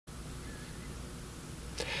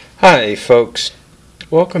Hi folks,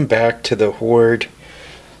 welcome back to the Hoard.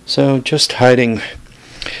 So just hiding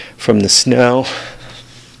from the snow,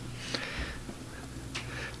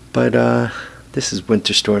 but this is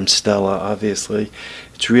Winter Storm Stella. Obviously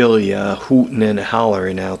it's really hooting and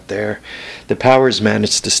hollering out there. The power's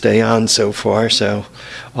managed to stay on so far, so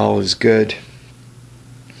all is good.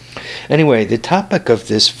 Anyway, the topic of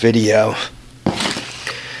this video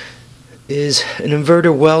is an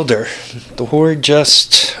inverter welder. The Hoard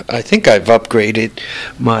I think I've upgraded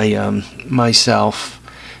my myself.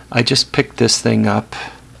 I just picked this thing up.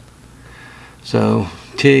 So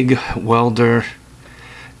TIG Welder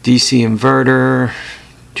DC inverter,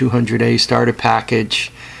 200A starter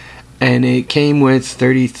package, and it came with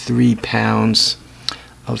 33 pounds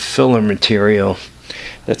of filler material.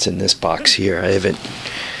 That's in this box here. I haven't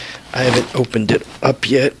opened it up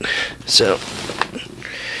yet, so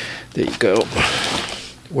there you go.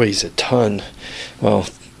 Weighs a ton. Well,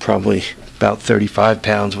 probably about 35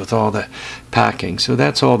 pounds with all the packing. So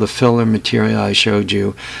that's all the filler material I showed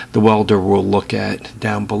you. The welder will look at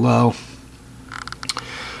down below.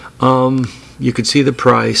 You could see the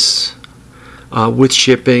price with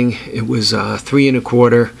shipping. It was $3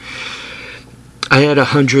 1/4. I had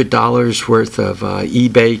 $100 worth of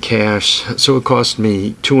eBay cash, so it cost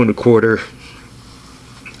me $2 1/4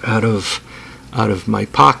 out of my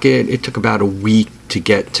pocket. It took about a week to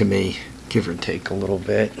get to me, give or take a little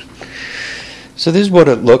bit. So this is what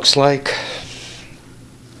it looks like.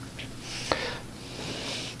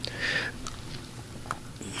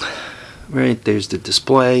 Right, there's the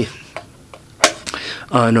display.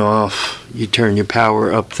 On, off. You turn your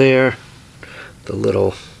power up there. The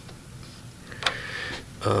little,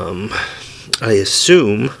 I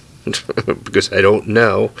assume, because I don't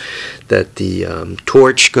know, that the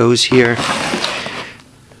torch goes here.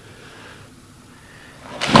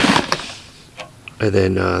 And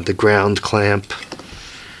then the ground clamp,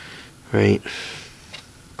 right?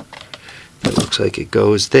 It looks like it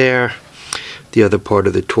goes there. The other part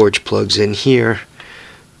of the torch plugs in here.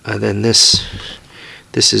 And then this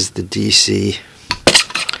is the DC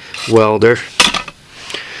welder.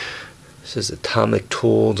 This is Atomic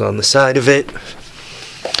Tools on the side of it.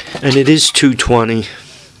 And it is 220.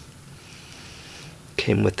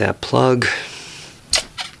 Came with that plug.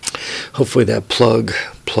 Hopefully that plug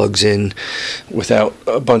plugs in without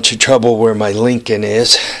a bunch of trouble where my Lincoln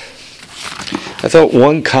is. I thought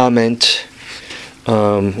one comment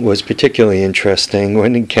was particularly interesting.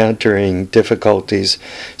 When encountering difficulties,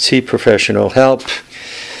 seek professional help.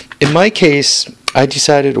 In my case, I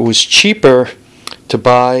decided it was cheaper to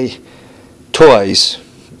buy toys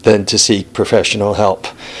than to seek professional help.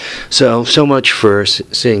 So much for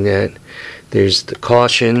seeing that. There's the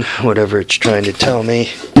caution, whatever it's trying to tell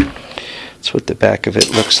me. That's what the back of it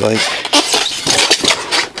looks like.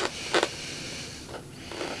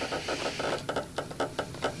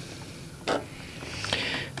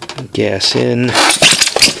 Gas in.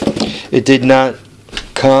 It did not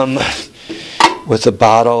come with a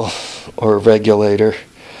bottle or a regulator.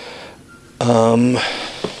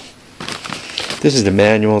 This is the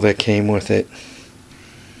manual that came with it.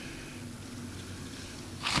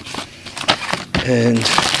 And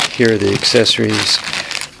here are the accessories.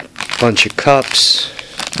 Bunch of cups,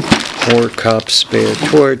 more cups, spare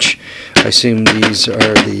torch. I assume these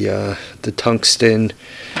are the tungsten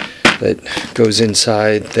that goes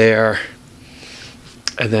inside there.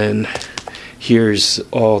 And then here's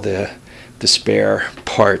all the spare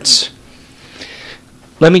parts.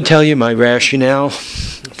 Let me tell you my rationale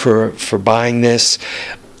for buying this.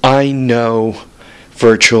 I know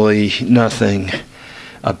virtually nothing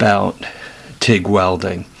about TIG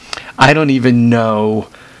welding. I don't even know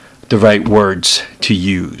the right words to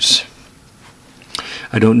use.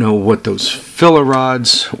 I don't know what those filler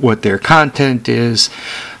rods, what their content is.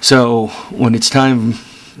 So when it's time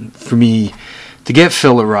for me to get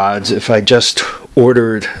filler rods, if I just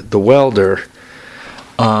ordered the welder,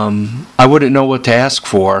 I wouldn't know what to ask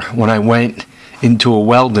for when I went into a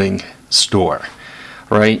welding store,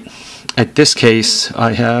 right? At this case,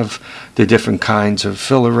 I have the different kinds of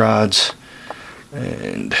filler rods,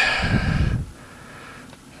 and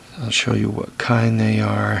I'll show you what kind they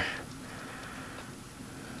are.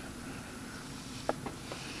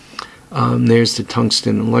 There's the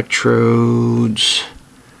tungsten electrodes,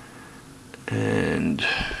 and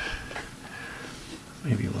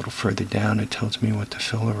maybe a little further down it tells me what the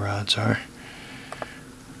filler rods are.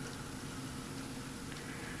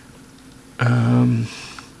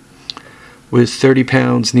 With 30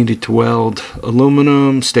 pounds needed to weld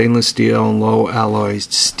aluminum, stainless steel, and low alloy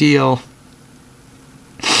steel.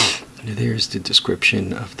 There's the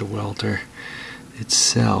description of the welder.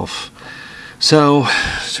 itself. So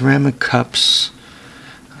ceramic cups,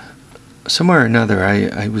 somewhere or another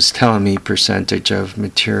I was telling me percentage of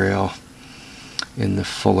material in the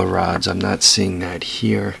fuller rods. I'm not seeing that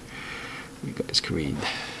here. You guys can read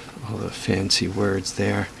all the fancy words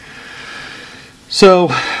there. So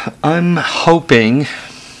I'm hoping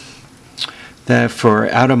that for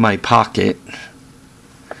out of my pocket,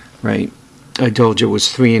 right, I told you it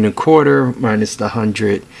was 3 1/4 minus the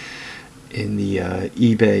 100 in the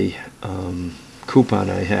eBay coupon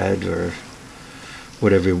I had, or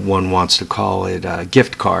whatever one wants to call it,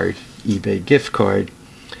 gift card, eBay gift card.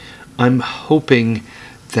 I'm hoping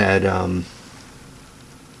that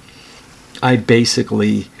I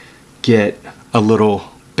basically get a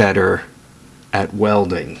little better at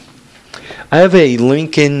welding. I have a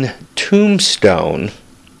Lincoln tombstone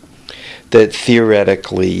that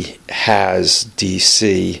theoretically has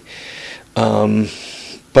DC,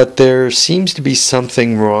 but there seems to be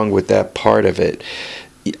something wrong with that part of it.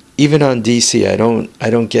 Even on DC, I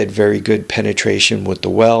don't get very good penetration with the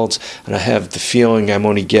welds, and I have the feeling I'm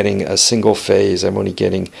only getting a single phase. I'm only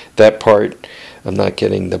getting that part. I'm not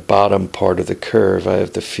getting the bottom part of the curve. I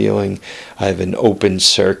have the feeling I have an open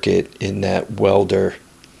circuit in that welder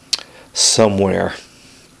somewhere.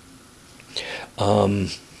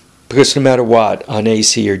 Because no matter what, on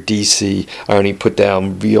AC or DC, I only put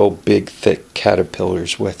down real big, thick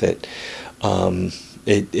caterpillars with it.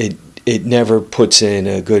 It never puts in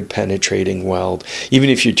a good penetrating weld. Even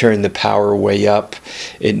if you turn the power way up,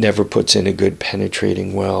 it never puts in a good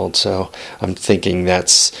penetrating weld. So I'm thinking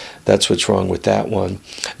that's what's wrong with that one.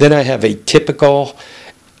 Then I have a typical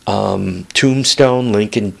tombstone,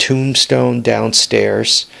 Lincoln tombstone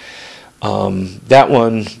downstairs. That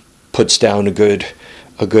one puts down a good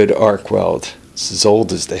arc weld. It's as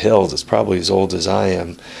old as the hills. It's probably as old as I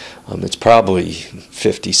am. It's probably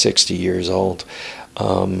 50, 60 years old.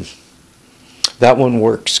 That one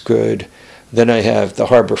works good. Then I have the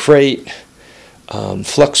Harbor Freight,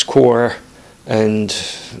 flux core, and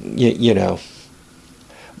you know,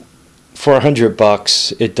 for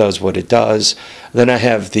 $100 it does what it does. Then I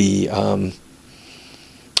have the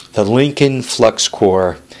Lincoln flux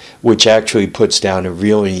core, which actually puts down a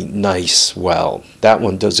really nice weld. That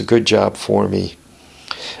one does a good job for me.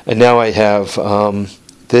 And now I have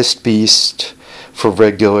this beast for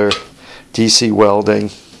regular DC welding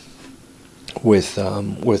with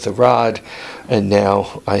a rod, and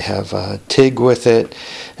now I have a TIG with it,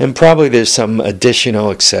 and probably there's some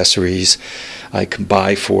additional accessories I can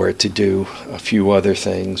buy for it to do a few other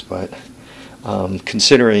things, but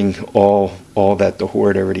considering all that the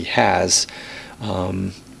Hoard already has,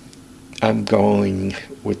 I'm going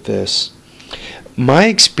with this. My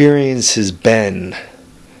experience has been,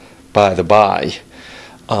 by the by,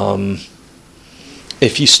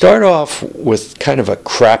 if you start off with kind of a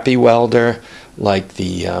crappy welder, like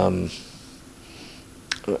the, and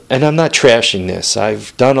I'm not trashing this,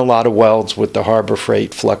 I've done a lot of welds with the Harbor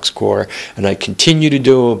Freight flux core, and I continue to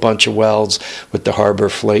do a bunch of welds with the Harbor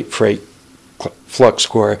Freight flux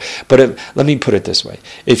core. But let me put it this way.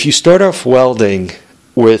 If you start off welding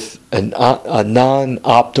with a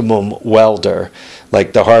non-optimum welder,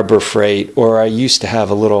 like the Harbor Freight, or I used to have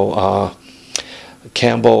a little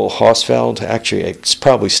Campbell Hausfeld, actually it's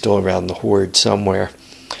probably still around the Hoard somewhere,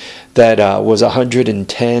 that was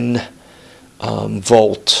 110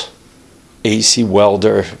 volt AC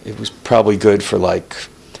welder. It was probably good for like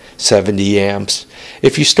 70 amps.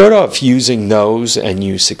 If you start off using those and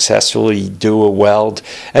you successfully do a weld,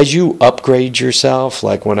 as you upgrade yourself,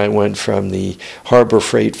 like when I went from the Harbor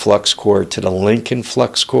Freight flux core to the Lincoln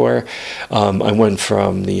flux core, I went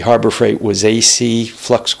from the Harbor Freight was AC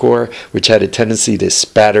flux core, which had a tendency to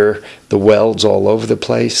spatter the welds all over the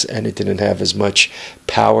place, and it didn't have as much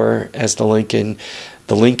power as the Lincoln.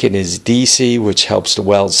 The Lincoln is DC, which helps the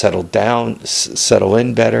weld settle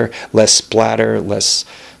in better, less splatter, less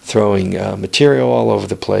throwing material all over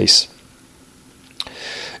the place.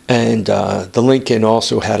 And the Lincoln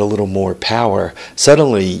also had a little more power.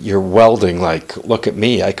 Suddenly you're welding like, look at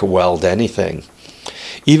me, I could weld anything.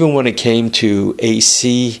 Even when it came to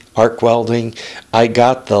AC arc welding, I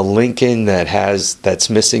got the Lincoln that's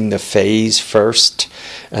missing the phase first,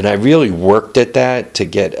 and I really worked at that to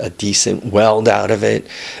get a decent weld out of it.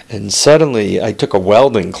 And suddenly I took a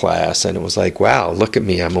welding class, and it was like, wow, look at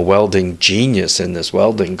me, I'm a welding genius in this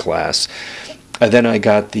welding class. And then I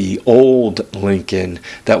got the old Lincoln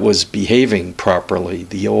that was behaving properly,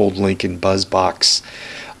 the old Lincoln buzz box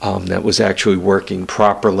that was actually working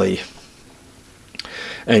properly.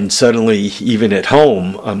 And suddenly, even at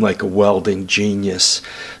home, I'm like a welding genius.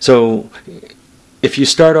 So if you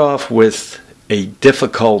start off with a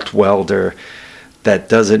difficult welder, that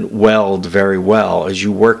doesn't weld very well, as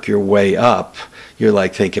you work your way up, you're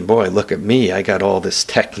like thinking, boy, look at me, I got all this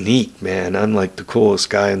technique, man, I'm like the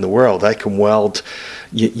coolest guy in the world. I can weld,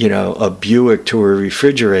 you know, a Buick to a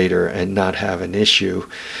refrigerator and not have an issue.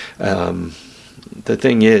 The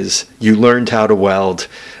thing is, you learned how to weld,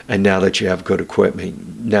 and now that you have good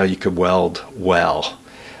equipment, now you can weld well.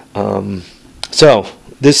 So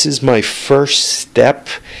this is my first step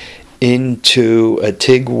into a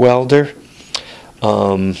TIG welder.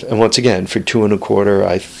 And once again, for $2 1/4,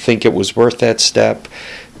 I think it was worth that step,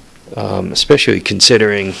 especially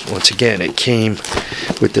considering, once again, it came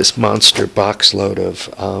with this monster box load of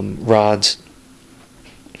rods,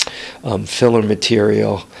 filler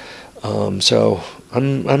material. So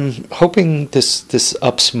I'm hoping this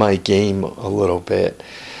ups my game a little bit,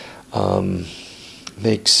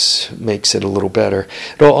 makes it a little better.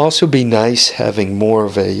 It'll also be nice having more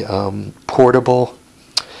of a portable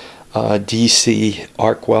DC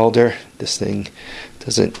arc welder. This thing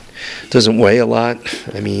doesn't weigh a lot.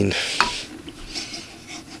 I mean,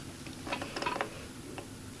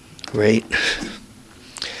 great.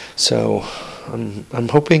 So I'm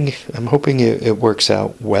hoping it works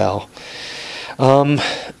out well.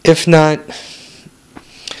 If not,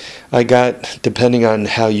 I got, depending on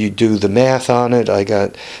how you do the math on it, I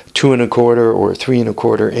got 2 1/4 or 3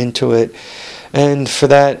 1/4 into it. And for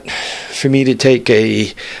that, for me to take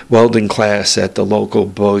a welding class at the local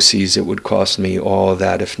BOCES, it would cost me all of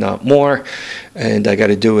that, if not more. And I got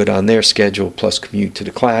to do it on their schedule, plus commute to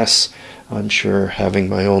the class. I'm sure having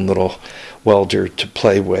my own little welder to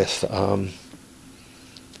play with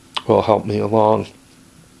will help me along.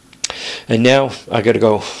 And now I got to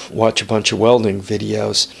go watch a bunch of welding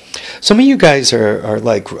videos. Some of you guys are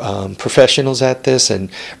like professionals at this, and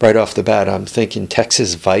right off the bat I'm thinking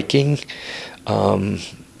Texas Viking.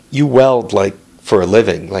 You weld like for a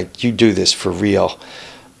living, like you do this for real.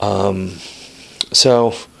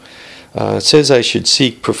 So it says I should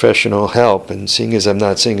seek professional help, and seeing as I'm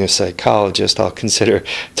not seeing a psychologist, I'll consider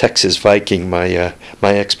Texas Viking my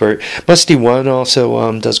my expert. Musty One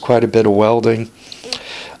also does quite a bit of welding.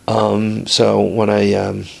 So when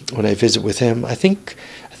I visit with him, I think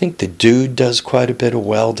the dude does quite a bit of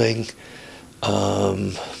welding.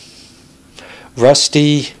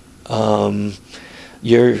 Rusty,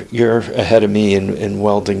 you're ahead of me in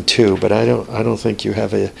welding too, but I don't think you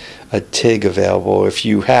have a TIG available. If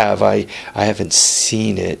you have, I haven't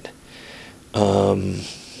seen it.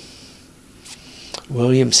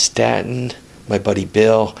 William Staten, my buddy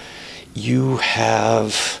Bill, you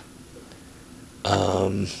have.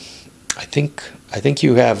 I think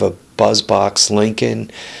you have a Buzzbox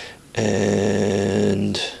Lincoln,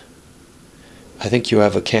 and I think you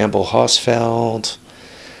have a Campbell Hausfeld,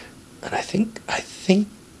 and I think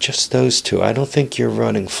just those two. I don't think you're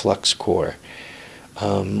running flux core.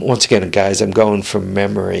 Once again, guys, I'm going from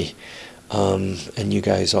memory, and you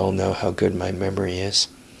guys all know how good my memory is.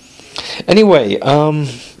 Anyway,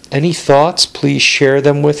 any thoughts? Please share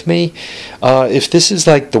them with me. If this is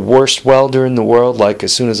like the worst welder in the world, like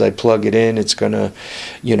as soon as I plug it in, it's gonna,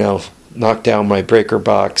 you know, knock down my breaker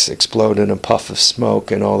box, explode in a puff of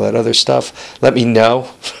smoke, and all that other stuff, let me know.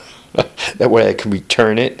 That way I can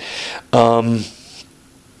return it.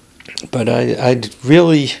 But I'd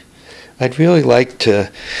really like to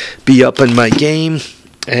be up in my game,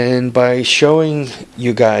 and by showing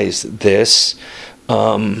you guys this,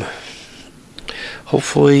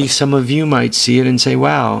 hopefully some of you might see it and say,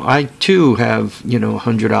 wow, I too have, you know,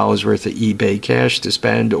 $100 worth of eBay cash to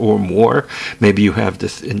spend or more. Maybe you have the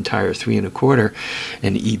entire 3 1/4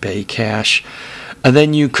 in eBay cash. And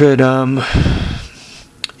then you could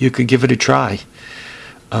give it a try.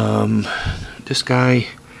 This guy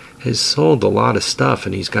has sold a lot of stuff,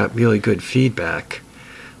 and he's got really good feedback.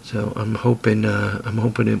 So I'm hoping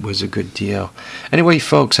it was a good deal. Anyway,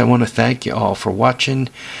 folks, I want to thank you all for watching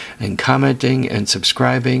and commenting and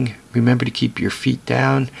subscribing. Remember to keep your feet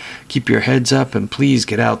down, keep your heads up, and please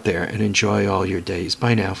get out there and enjoy all your days.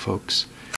 Bye now, folks.